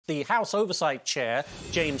the House Oversight Chair,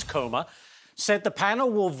 James Comer, said the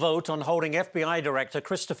panel will vote on holding FBI Director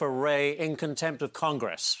Christopher Wray in contempt of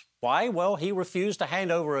Congress. Why? Well, he refused to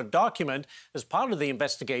hand over a document as part of the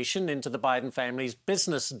investigation into the Biden family's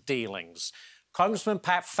business dealings. Congressman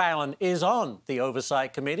Pat Fallon is on the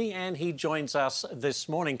Oversight Committee, and he joins us this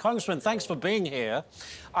morning. Congressman, thanks for being here.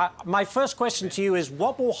 My first question to you is,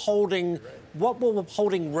 what will holding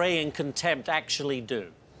Wray in contempt actually do?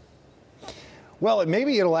 Well,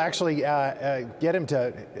 maybe it'll actually get him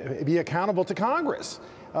to be accountable to Congress.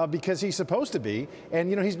 Because he's supposed to be. And,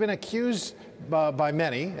 you know, he's been accused by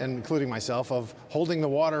many, including myself, of holding the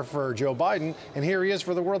water for Joe Biden. And here he is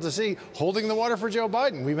for the world to see, holding the water for Joe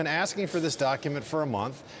Biden. We've been asking for this document for a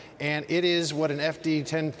month, and it is what an FD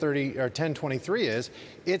 1030 or 1023 is.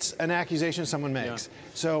 It's an accusation someone makes.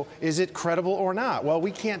 Yeah. So is it credible or not? Well,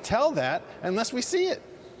 we can't tell that unless we see it.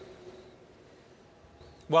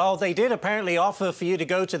 Well, they did apparently offer for you to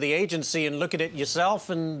go to the agency and look at it yourself,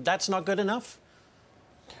 and that's not good enough?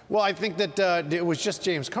 Well, I think that it was just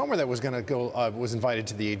James Comer that was going to go, was invited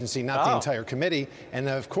to the agency, not the entire committee. And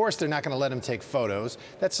of course, they're not going to let him take photos.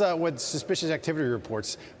 That's what suspicious activity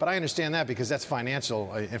reports. But I understand that because that's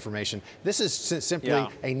financial information. This is simply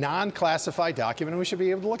a non-classified document, and we should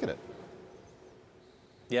be able to look at it.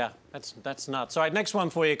 Yeah, that's nuts. All right, next one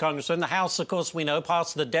for you, Congressman. The House, of course, we know,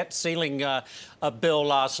 passed the debt ceiling bill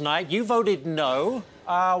last night. You voted no.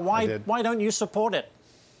 Why don't you support it?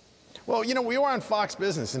 Well, you know, we were on Fox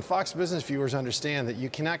Business, and Fox Business viewers understand that you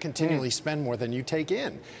cannot continually spend more than you take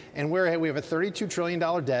in. And we have a $32 trillion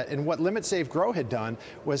debt, and what Limit, Save, Grow had done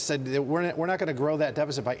was said that we're not going to grow that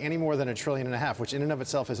deficit by any more than $1.5 trillion, which in and of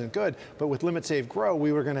itself isn't good. But with Limit, Save, Grow,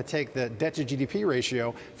 we were going to take the debt to GDP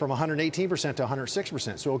ratio from 118% to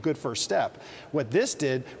 106%, so a good first step. What this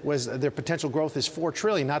did was their potential growth is $4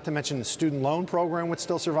 trillion, not to mention the student loan program would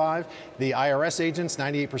still survive. The IRS agents,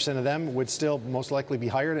 98% of them would still most likely be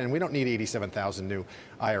hired, and we don't need 87,000 new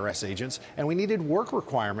IRS agents. And we needed work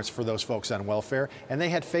requirements for those folks on welfare, and they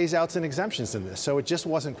had phase-outs and exemptions in this. So it just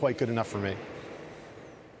wasn't quite good enough for me.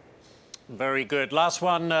 Very good. Last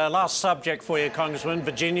one, last subject for you, Congressman.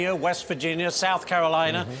 Virginia, West Virginia, South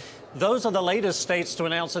Carolina. Those are the latest states to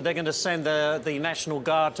announce that they're going to send the National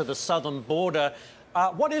Guard to the southern border.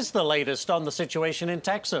 What is the latest on the situation in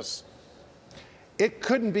Texas? It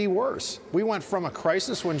couldn't be worse. We went from a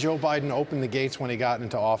crisis when Joe Biden opened the gates when he got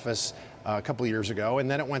into office a couple of years ago,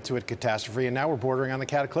 and then it went to a catastrophe, and now we're bordering on the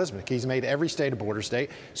cataclysmic. He's made every state a border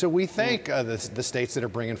state. So we thank the states that are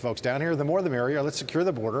bringing folks down here. The more the merrier. Let's secure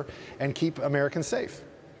the border and keep Americans safe.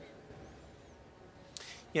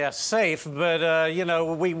 Yeah, safe, but, you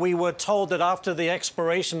know, we were told that after the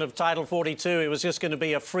expiration of Title 42, it was just going to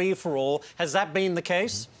be a free-for-all. Has that been the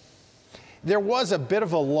case? There was a bit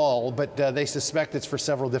of a lull, but they suspect it's for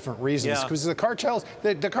several different reasons. Because the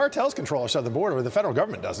cartels control our southern border, but the federal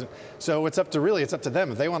government doesn't. So it's up to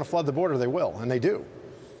them. If they want to flood the border, they will, and they do.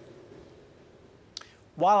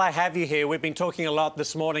 While I have you here, we've been talking a lot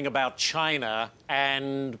this morning about China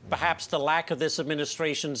and perhaps the lack of this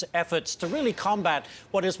administration's efforts to really combat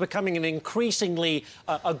what is becoming an increasingly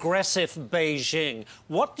aggressive Beijing.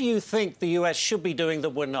 What do you think the U.S. should be doing that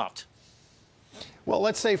we're not? Well,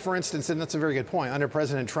 let's say, for instance, and that's a very good point, under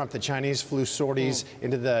President Trump, the Chinese flew sorties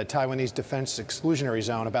into the Taiwanese defense exclusionary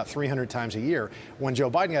zone about 300 times a year. When Joe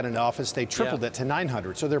Biden got into office, they tripled it to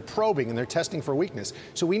 900. So they're probing and they're testing for weakness.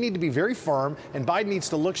 So we need to be very firm, and Biden needs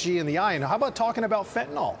to look Xi in the eye. And how about talking about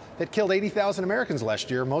fentanyl that killed 80,000 Americans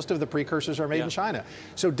last year? Most of the precursors are made in China.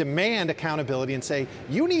 So demand accountability and say,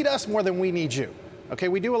 you need us more than we need you. Okay,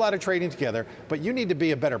 we do a lot of trading together, but you need to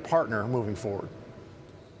be a better partner moving forward.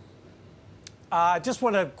 I just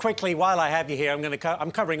want to quickly, while I have you here,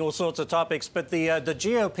 I'm covering all sorts of topics, but the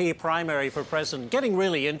GOP primary for president getting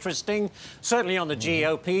really interesting, certainly on the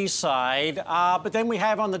GOP side. But then we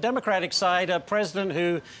have on the Democratic side a president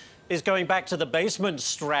who is going back to the basement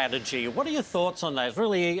strategy. What are your thoughts on that?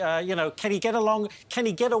 Really, you know, can he get along? Can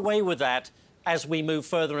he get away with that as we move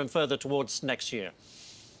further and further towards next year?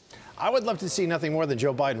 I would love to see nothing more than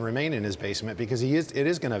Joe Biden remain in his basement, because it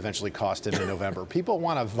is going to eventually cost him in November. People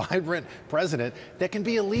want a vibrant president that can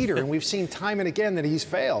be a leader, and we've seen time and again that he's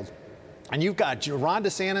failed. And you've got Ron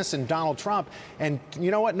DeSantis and Donald Trump, and you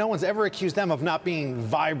know what? No one's ever accused them of not being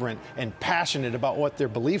vibrant and passionate about what their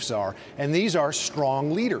beliefs are, and these are strong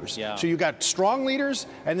leaders. So you got strong leaders,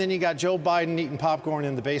 and then you got Joe Biden eating popcorn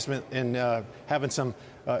in the basement and having some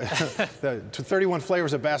 31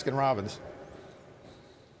 flavors of Baskin-Robbins.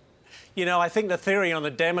 You know, I think the theory on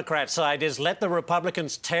the Democrat side is let the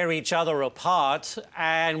Republicans tear each other apart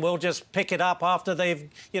and we'll just pick it up after they've,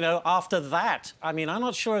 you know, after that. I mean, I'm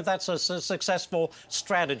not sure if that's a successful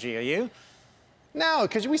strategy. Are you? No,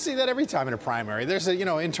 because we see that every time in a primary. There's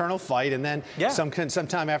a internal fight, and then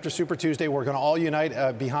sometime after Super Tuesday, we're going to all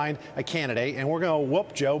unite behind a candidate, and we're going to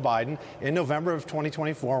whoop Joe Biden in November of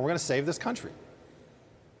 2024, and we're going to save this country.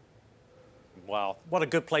 Well, what a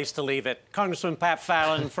good place to leave it. Congressman Pat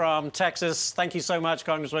Fallon from Texas, thank you so much,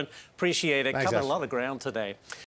 Congressman. Appreciate it. Thanks, Covered Ash. a lot of ground today.